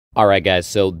All right, guys,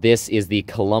 so this is the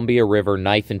Columbia River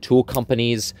Knife and Tool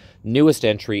Company's newest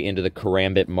entry into the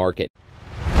Karambit market.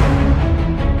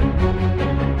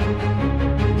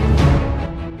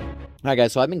 All right,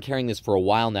 guys, so I've been carrying this for a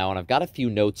while now, and I've got a few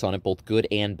notes on it, both good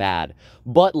and bad.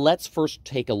 But let's first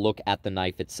take a look at the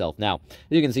knife itself. Now, as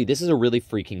you can see, this is a really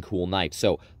freaking cool knife.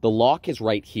 So the lock is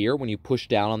right here. When you push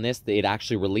down on this, it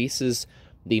actually releases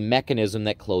the mechanism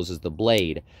that closes the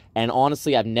blade. And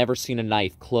honestly, I've never seen a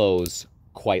knife close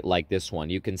quite like this one.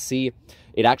 You can see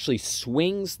it actually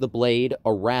swings the blade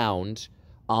around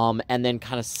and then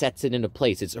kind of sets it into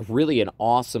place. It's really an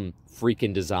awesome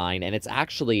freaking design, and it's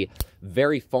actually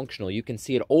very functional. You can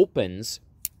see it opens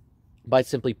by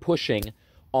simply pushing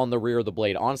on the rear of the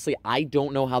blade. Honestly, I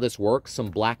don't know how this works. Some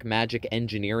black magic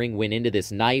engineering went into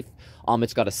this knife.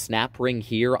 It's got a snap ring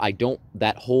here.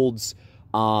 That holds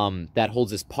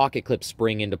this pocket clip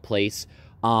spring into place.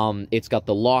 It's got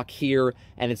the lock here,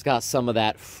 and it's got some of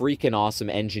that freaking awesome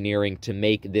engineering to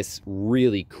make this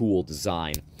really cool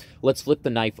design. Let's flip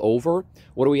the knife over.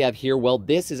 What do we have here? Well,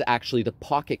 this is actually the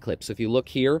pocket clip. So if you look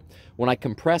here, when I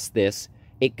compress this,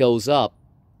 it goes up,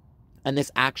 and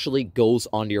this actually goes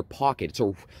onto your pocket. It's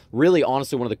really,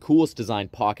 honestly, one of the coolest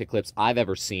designed pocket clips I've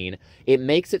ever seen. It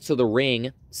makes it so the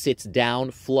ring sits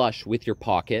down flush with your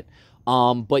pocket.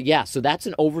 But yeah, so that's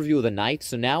an overview of the knife.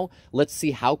 So now let's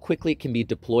see how quickly it can be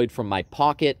deployed from my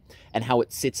pocket and how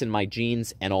it sits in my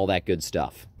jeans and all that good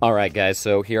stuff. All right, guys,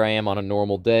 so here I am on a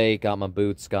normal day. Got my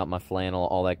boots, got my flannel,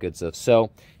 all that good stuff.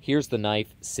 So here's the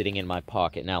knife sitting in my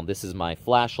pocket. Now, this is my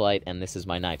flashlight and this is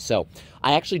my knife. So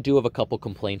I actually do have a couple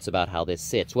complaints about how this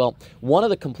sits. Well, one of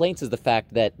the complaints is the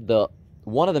fact that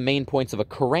one of the main points of a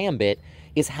Karambit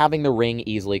is having the ring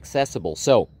easily accessible.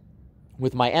 So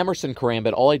with my Emerson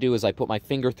Karambit, all I do is I put my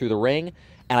finger through the ring,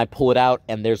 and I pull it out,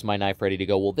 and there's my knife ready to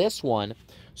go. Well, this one,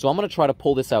 so I'm going to try to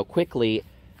pull this out quickly,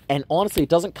 and honestly, it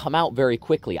doesn't come out very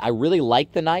quickly. I really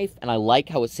like the knife, and I like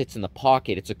how it sits in the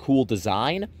pocket. It's a cool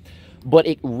design, but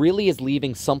it really is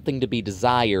leaving something to be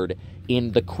desired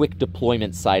in the quick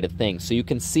deployment side of things. So you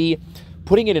can see,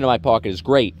 putting it into my pocket is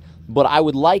great, but I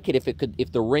would like it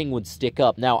if the ring would stick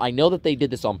up. Now, I know that they did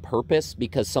this on purpose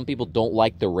because some people don't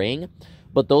like the ring,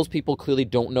 but those people clearly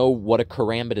don't know what a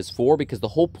Karambit is for, because the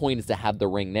whole point is to have the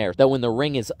ring there. That when the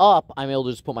ring is up, I'm able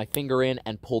to just put my finger in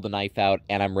and pull the knife out,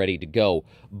 and I'm ready to go.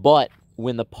 But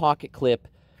when the pocket clip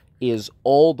is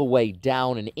all the way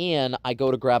down and in, I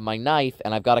go to grab my knife,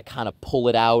 and I've got to kind of pull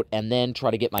it out and then try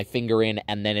to get my finger in,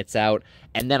 and then it's out,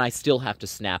 and then I still have to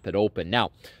snap it open.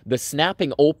 Now, the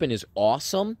snapping open is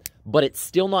awesome, but it's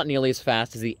still not nearly as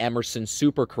fast as the Emerson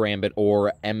Super Karambit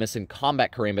or Emerson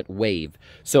Combat Karambit Wave.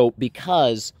 So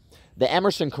because the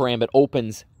Emerson Karambit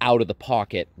opens out of the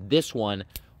pocket, this one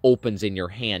opens in your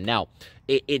hand. Now,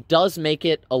 it does make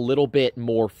it a little bit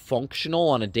more functional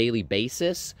on a daily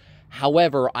basis.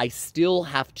 However, I still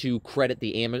have to credit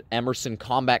the Emerson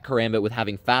Combat Karambit with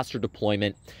having faster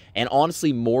deployment and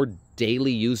honestly more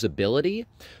daily usability,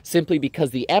 simply because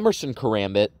the Emerson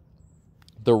Karambit,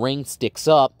 the ring sticks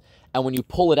up, and when you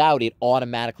pull it out, it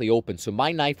automatically opens. So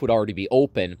my knife would already be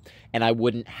open, and I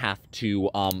wouldn't have to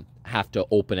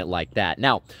open it like that.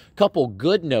 Now, a couple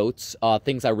good notes,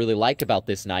 things I really like about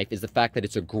this knife is the fact that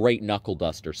it's a great knuckle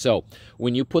duster. So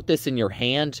when you put this in your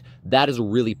hand, that is a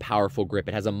really powerful grip.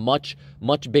 It has a much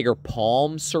bigger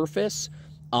palm surface,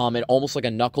 and almost like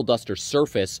a knuckle duster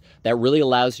surface that really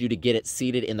allows you to get it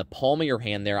seated in the palm of your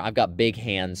hand there. I've got big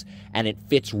hands, and it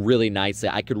fits really nicely.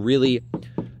 I could really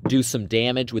do some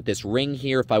damage with this ring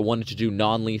here if I wanted to do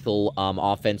non-lethal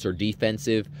offense or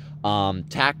defensive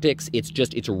tactics.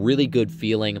 It's a really good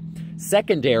feeling.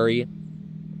 Secondary,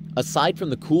 aside from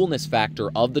the coolness factor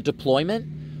of the deployment,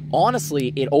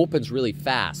 honestly, it opens really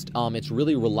fast. It's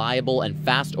really reliable and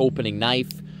fast opening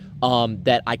knife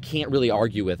that I can't really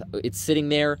argue with. It's sitting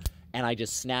there, and I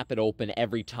just snap it open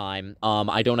every time.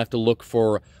 I don't have to look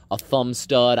for a thumb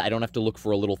stud. I don't have to look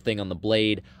for a little thing on the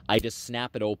blade. I just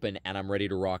snap it open, and I'm ready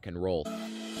to rock and roll.